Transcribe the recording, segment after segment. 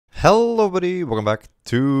Hello everybody, welcome back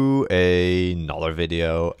to another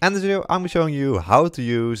video. And in this video I'm showing you how to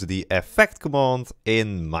use the effect command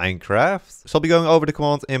in Minecraft. So I'll be going over the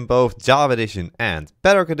command in both Java Edition and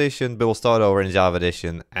Bedrock Edition, but we'll start over in Java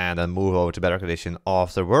Edition and then move over to Bedrock Edition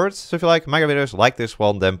afterwards. So if you like Minecraft videos like this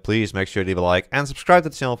one, then please make sure to leave a like and subscribe to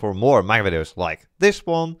the channel for more Minecraft videos like this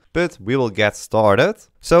one. But we will get started.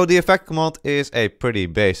 So the effect command is a pretty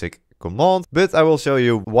basic command, but I will show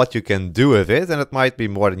you what you can do with it, and it might be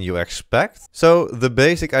more than you expect. So the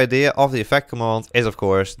basic idea of the effect command is of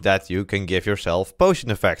course that you can give yourself potion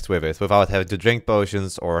effects with it without having to drink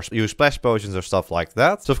potions or use splash potions or stuff like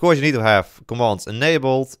that. So of course you need to have commands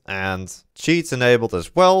enabled and cheats enabled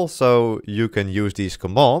as well, so you can use these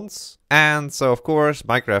commands. And so of course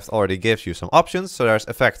Minecraft already gives you some options. So there's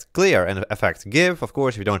effect clear and effect give. Of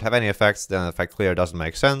course if you don't have any effects, then effect clear doesn't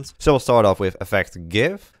make sense. So we'll start off with effect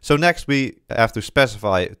give. So next we have to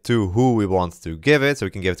specify to who we want to give it. So we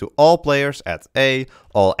can give it to all players at A,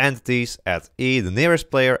 all entities at E, the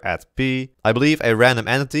nearest player at P, I believe a random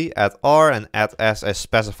entity at R, and at S a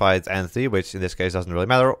specified entity, which in this case doesn't really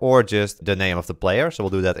matter, or just the name of the player. So we'll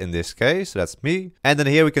do that in this case. So that's me. And then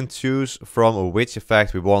here we can choose from which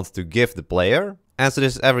effect we want to give the player. And so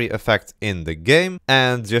this is every effect in the game.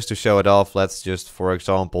 And just to show it off, let's just, for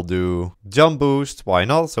example, do jump boost. Why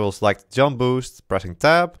not? So we'll select jump boost, pressing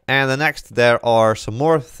tab. And then next, there are some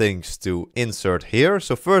more things to insert here.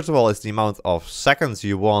 So first of all, it's the amount of seconds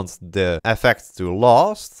you want the effect to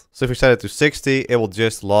last. So if we set it to 60, it will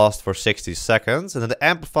just last for 60 seconds. And then the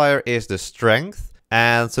amplifier is the strength.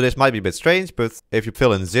 And so this might be a bit strange, but if you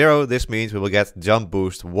fill in 0, this means we will get jump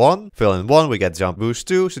boost 1. Fill in 1, we get jump boost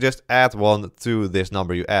 2. So just add 1 to this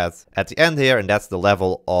number you add at the end here, and that's the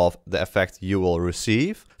level of the effect you will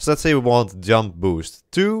receive. So let's say we want jump boost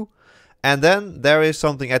 2. And then there is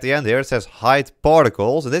something at the end here. It says hide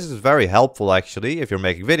particles. And this is very helpful actually if you're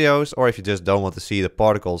making videos or if you just don't want to see the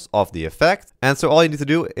particles of the effect. And so all you need to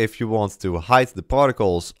do if you want to hide the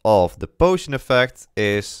particles of the potion effect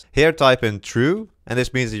is here type in true. And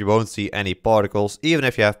this means that you won't see any particles even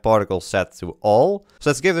if you have particles set to all.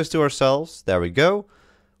 So let's give this to ourselves. There we go.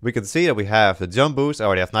 We can see that we have the jump boost. I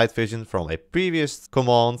already have night vision from a previous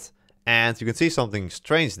command. And you can see something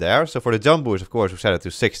strange there. So for the jump boost, of course, we set it to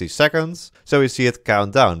 60 seconds. So we see it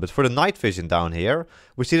count down. But for the night vision down here,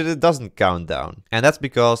 we see that it doesn't count down. And that's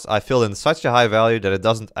because I filled in such a high value that it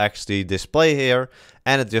doesn't actually display here.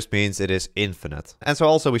 And it just means it is infinite. And so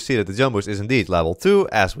also we see that the jump boost is indeed level 2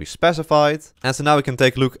 as we specified. And so now we can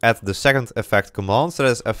take a look at the second effect command. So that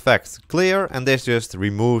is effect clear. And this just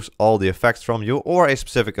removes all the effects from you or a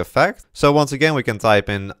specific effect. So once again, we can type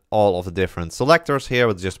in all of the different selectors here.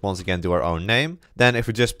 We'll just once again do our own name. Then if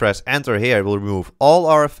we just press enter here, it will remove all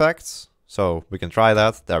our effects. So we can try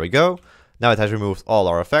that. There we go. Now it has removed all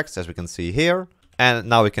our effects as we can see here. And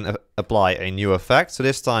now we can apply a new effect. So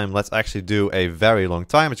this time, let's actually do a very long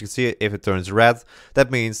time. As you can see, if it turns red,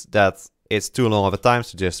 that means that it's too long of a time.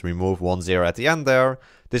 So just remove 1 0 at the end there.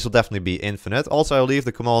 This will definitely be infinite. Also, I'll leave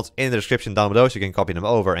the commands in the description down below so you can copy them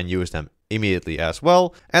over and use them immediately as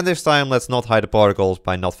well. And this time, let's not hide the particles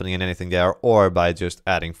by not filling in anything there or by just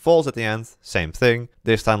adding false at the end. Same thing.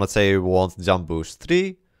 This time, let's say we want jump boost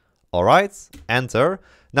 3. All right, enter.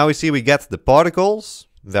 Now we see we get the particles.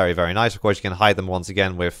 Very, very nice. Of course, you can hide them once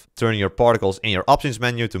again with turning your particles in your options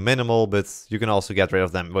menu to minimal, but you can also get rid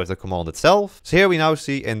of them with the command itself. So here we now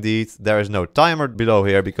see indeed there is no timer below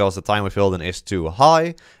here because the time we filled in is too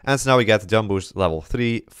high. And so now we get jump boost level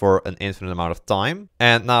 3 for an infinite amount of time.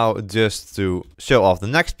 And now just to show off the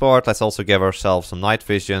next part, let's also give ourselves some night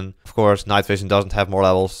vision. Of course, night vision doesn't have more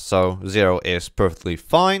levels, so 0 is perfectly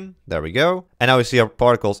fine. There we go. And now we see our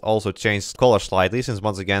particles also changed color slightly, since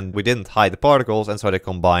once again we didn't hide the particles and so they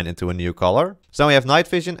combine into a new color. So now we have night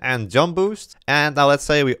vision and jump boost. And now let's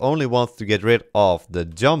say we only want to get rid of the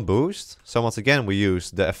jump boost. So once again we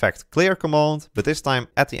use the effect clear command, but this time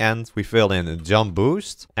at the end we fill in the jump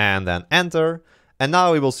boost and then enter. And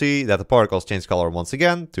now we will see that the particles change color once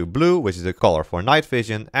again to blue, which is the color for night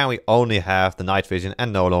vision. And we only have the night vision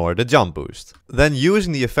and no longer the jump boost. Then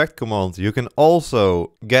using the effect command, you can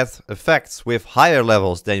also get effects with higher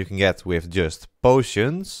levels than you can get with just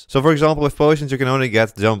potions. So for example, with potions, you can only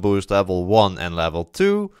get jump boost level 1 and level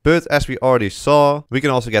 2. But as we already saw, we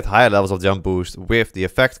can also get higher levels of jump boost with the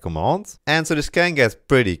effect command. And so this can get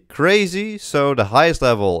pretty crazy. So the highest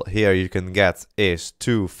level here you can get is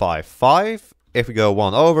 255. If we go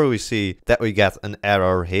 1 over, we see that we get an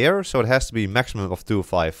error here. So it has to be maximum of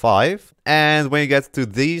 255. And when you get to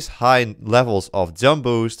these high levels of jump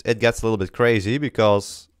boost, it gets a little bit crazy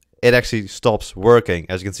because it actually stops working.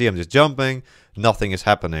 As you can see, I'm just jumping. nothing is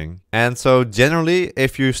happening. And so generally,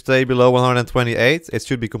 if you stay below 128, it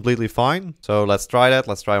should be completely fine. So let's try that.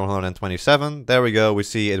 Let's try 127. There we go. We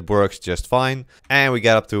see it works just fine. And we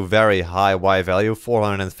get up to very high Y value,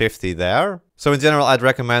 450 there. So in general, I'd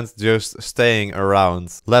recommend just staying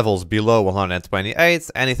around levels below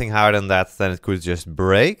 128. Anything higher than that, then it could just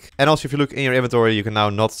break. And also, if you look in your inventory, you can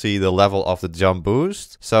now not see the level of the jump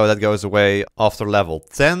boost. So that goes away after level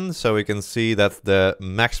 10. So we can see that the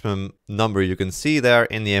maximum number you can see there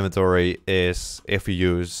in the inventory is, if we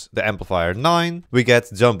use the amplifier 9, we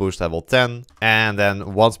get jump boost level 10. And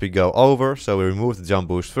then once we go over, so we remove the jump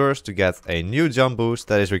boost first to get a new jump boost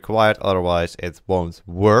that is required, otherwise it won't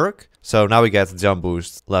work. So now we get jump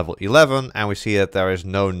boost level 11 and we see that there is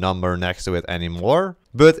no number next to it anymore.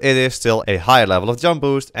 But it is still a higher level of jump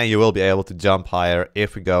boost and you will be able to jump higher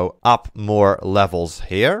if we go up more levels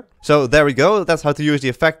here. So there we go, that's how to use the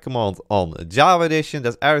effect command on Java Edition,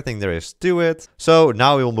 that's everything there is to it. So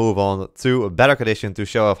now we will move on to Bedrock Edition to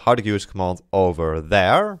show off how to use command over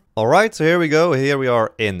there. Alright, so here we go, here we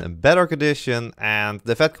are in Bedrock Edition and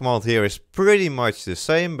the effect command here is pretty much the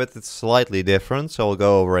same, but it's slightly different, so we'll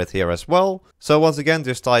go over it here as well. So once again,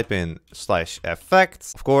 just type in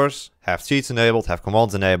 /effects, of course, have cheats enabled, have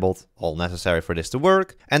commands enabled, all necessary for this to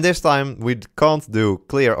work. And this time we can't do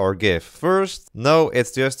clear or give first. No,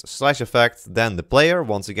 it's just /effect, then the player.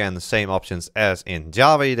 Once again, the same options as in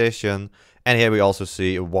Java Edition. And here we also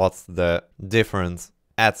see what the different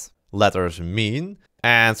letters mean.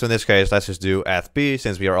 And so in this case, let's just do @p,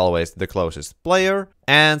 since we are always the closest player.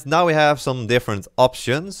 And now we have some different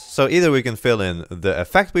options. So either we can fill in the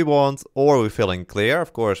effect we want, or we fill in clear.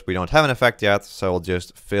 Of course, we don't have an effect yet, so we'll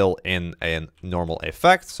just fill in a normal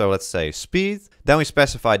effect. So let's say speed. Then we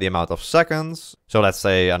specify the amount of seconds. So let's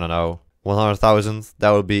say, I don't know, 100,000. That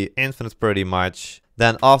would be infinite pretty much.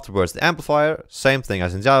 Then afterwards the amplifier, same thing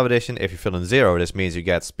as in Java Edition. If you fill in 0, this means you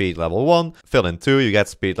get speed level 1. Fill in 2, you get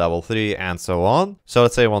speed level 3, and so on. So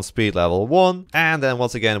let's say we want speed level 1. And then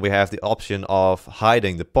once again we have the option of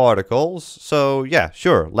hiding the particles. So yeah,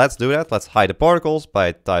 sure, let's do that. Let's hide the particles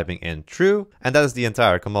by typing in true. And that is the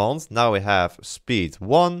entire command. Now we have speed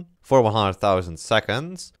 1 for 100,000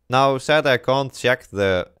 seconds. Now, sadly I can't check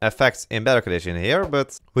the effects in Bedrock Edition here,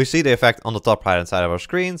 but we see the effect on the top right hand side of our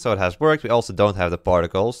screen, so it has worked. We also don't have the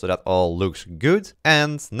particles, so that all looks good.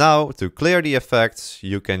 And now, to clear the effects,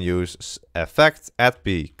 you can use effect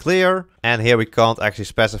 @p clear. And here we can't actually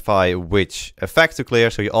specify which effect to clear,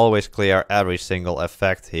 so you always clear every single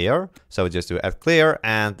effect here. So we just do @clear,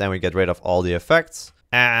 and then we get rid of all the effects.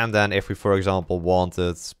 And then if we, for example,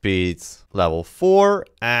 wanted speed level 4,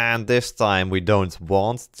 and this time we don't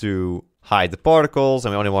want to hide the particles,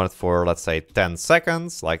 and we only want it for, let's say, 10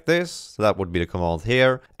 seconds, like this. So that would be the command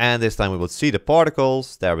here. And this time we would see the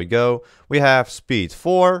particles. There we go. We have speed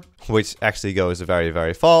 4, which actually goes very,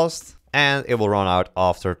 very fast. And it will run out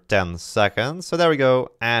after 10 seconds. So there we go,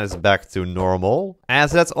 and it's back to normal.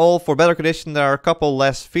 And so that's all for Bedrock Edition. There are a couple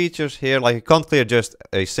less features here, like you can't clear just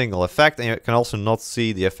a single effect, and you can also not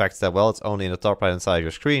see the effects that well. It's only in the top right hand side of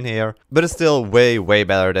your screen here. But it's still way, way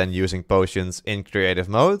better than using potions in creative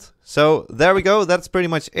mode. So there we go, that's pretty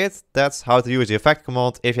much it. That's how to use the effect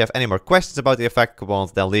command. If you have any more questions about the effect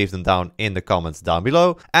command, then leave them down in the comments down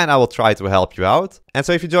below, and I will try to help you out. And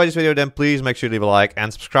so if you enjoyed this video, then please make sure to leave a like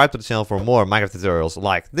and subscribe to the channel for more Minecraft tutorials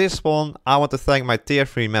like this one. I want to thank my tier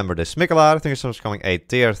 3 member, the Smikkelaar. Thank you so much for becoming a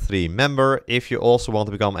tier 3 member. If you also want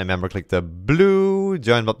to become a member, click the blue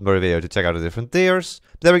join button below the video to check out the different tiers.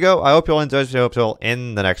 There we go, I hope you all enjoyed this video. I hope you all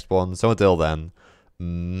in the next one. So until then,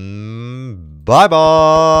 bye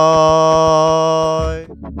bye.